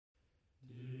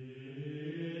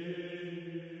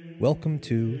Welcome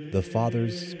to The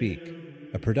Fathers Speak,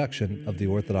 a production of the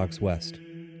Orthodox West.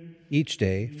 Each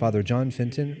day, Father John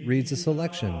Fenton reads a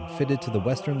selection fitted to the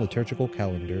Western liturgical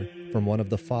calendar from one of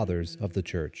the Fathers of the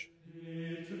Church.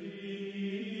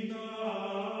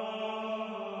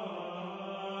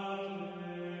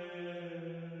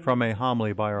 From a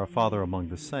homily by our Father among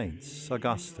the Saints,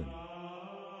 Augustine.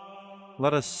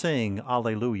 Let us sing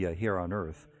Alleluia here on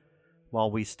earth, while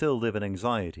we still live in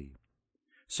anxiety,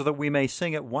 so that we may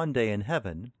sing it one day in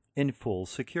heaven in full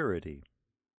security.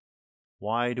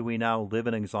 Why do we now live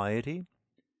in anxiety?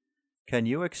 Can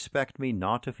you expect me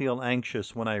not to feel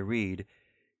anxious when I read,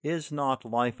 "Is not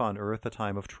life on earth a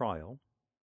time of trial?"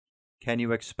 Can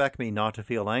you expect me not to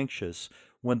feel anxious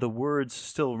when the words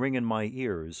still ring in my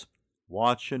ears,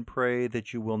 "Watch and pray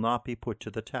that you will not be put to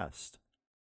the test"?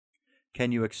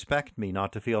 Can you expect me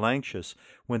not to feel anxious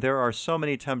when there are so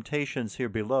many temptations here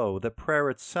below that prayer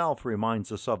itself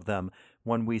reminds us of them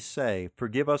when we say,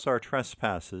 "Forgive us our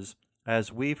trespasses, as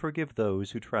we forgive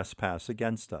those who trespass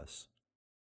against us"?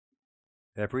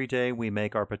 Every day we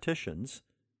make our petitions.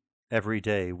 Every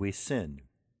day we sin.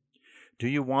 Do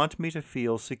you want me to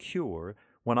feel secure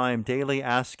when I am daily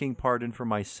asking pardon for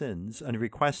my sins and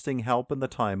requesting help in the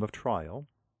time of trial?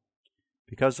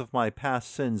 Because of my past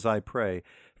sins, I pray,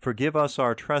 forgive us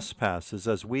our trespasses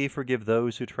as we forgive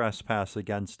those who trespass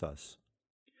against us.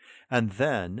 And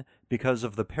then, because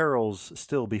of the perils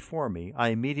still before me, I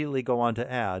immediately go on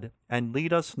to add, and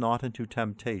lead us not into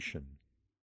temptation.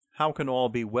 How can all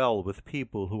be well with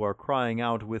people who are crying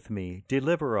out with me,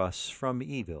 "Deliver us from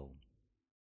evil"?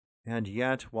 And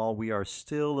yet, while we are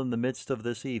still in the midst of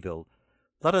this evil,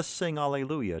 let us sing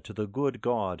Alleluia to the good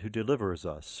God who delivers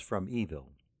us from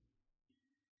evil.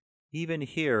 Even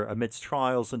here, amidst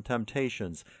trials and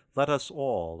temptations, let us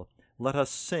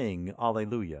sing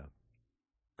Alleluia.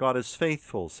 God is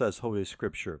faithful, says Holy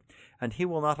Scripture, and he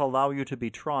will not allow you to be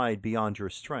tried beyond your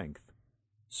strength.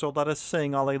 So let us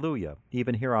sing Alleluia,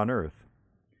 even here on earth.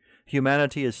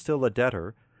 Humanity is still a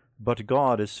debtor, but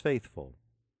God is faithful.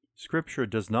 Scripture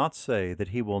does not say that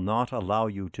he will not allow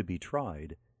you to be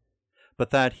tried, but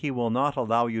that he will not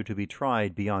allow you to be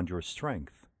tried beyond your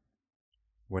strength.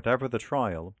 Whatever the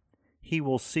trial, he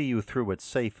will see you through it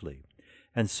safely,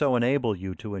 and so enable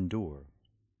you to endure.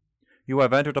 You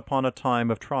have entered upon a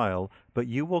time of trial, but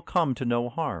you will come to no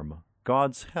harm.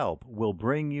 God's help will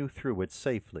bring you through it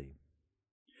safely.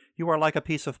 You are like a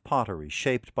piece of pottery,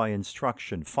 shaped by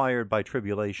instruction, fired by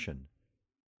tribulation.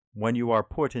 When you are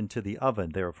put into the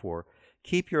oven, therefore,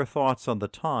 keep your thoughts on the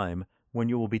time when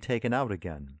you will be taken out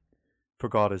again. For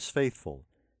God is faithful,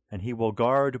 and he will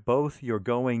guard both your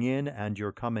going in and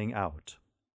your coming out.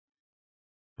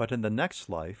 But in the next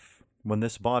life, when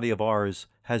this body of ours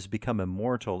has become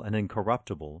immortal and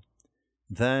incorruptible,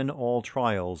 then all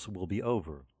trials will be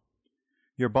over.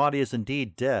 Your body is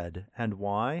indeed dead, and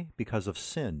why? Because of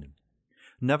sin.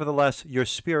 Nevertheless, your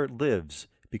spirit lives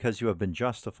because you have been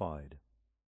justified.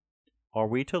 Are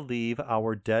we to leave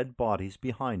our dead bodies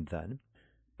behind then?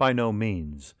 By no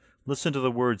means. Listen to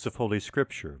the words of Holy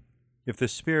Scripture. If the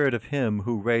Spirit of him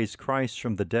who raised Christ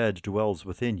from the dead dwells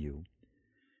within you,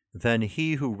 then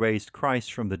he who raised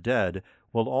Christ from the dead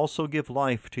will also give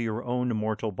life to your own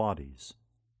mortal bodies.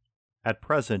 At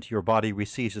present your body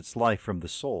receives its life from the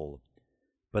soul,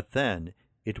 but then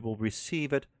it will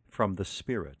receive it from the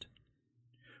Spirit.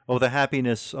 Oh, the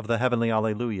happiness of the heavenly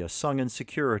Alleluia, sung in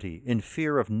security, in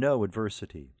fear of no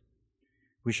adversity.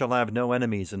 We shall have no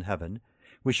enemies in heaven.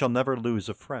 We shall never lose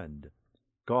a friend.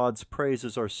 God's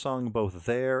praises are sung both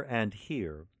there and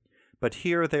here. But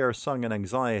here they are sung in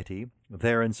anxiety,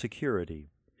 there in security.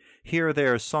 Here they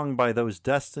are sung by those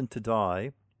destined to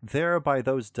die, there by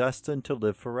those destined to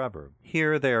live forever.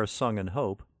 Here they are sung in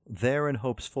hope, there in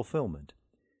hope's fulfillment.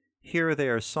 Here they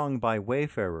are sung by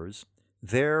wayfarers,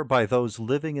 there by those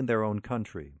living in their own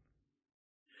country.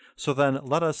 So then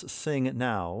let us sing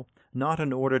now, not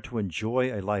in order to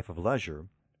enjoy a life of leisure,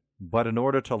 but in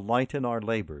order to lighten our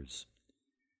labors.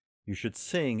 You should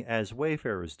sing as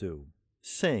wayfarers do.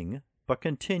 Sing, but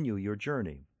continue your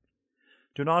journey.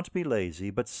 Do not be lazy,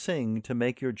 but sing to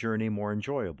make your journey more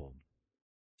enjoyable.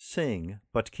 Sing,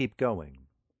 but keep going.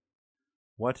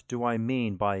 What do I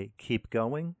mean by keep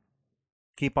going?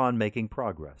 Keep on making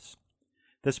progress.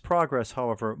 This progress,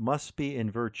 however, must be in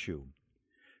virtue.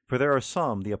 For there are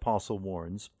some, the Apostle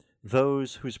warns,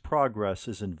 those whose progress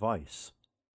is in vice.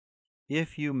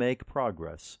 If you make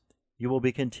progress, you will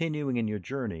be continuing in your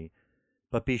journey,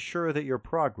 but be sure that your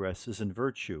progress is in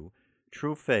virtue,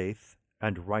 true faith,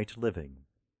 and right living.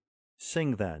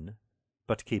 Sing then,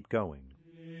 but keep going.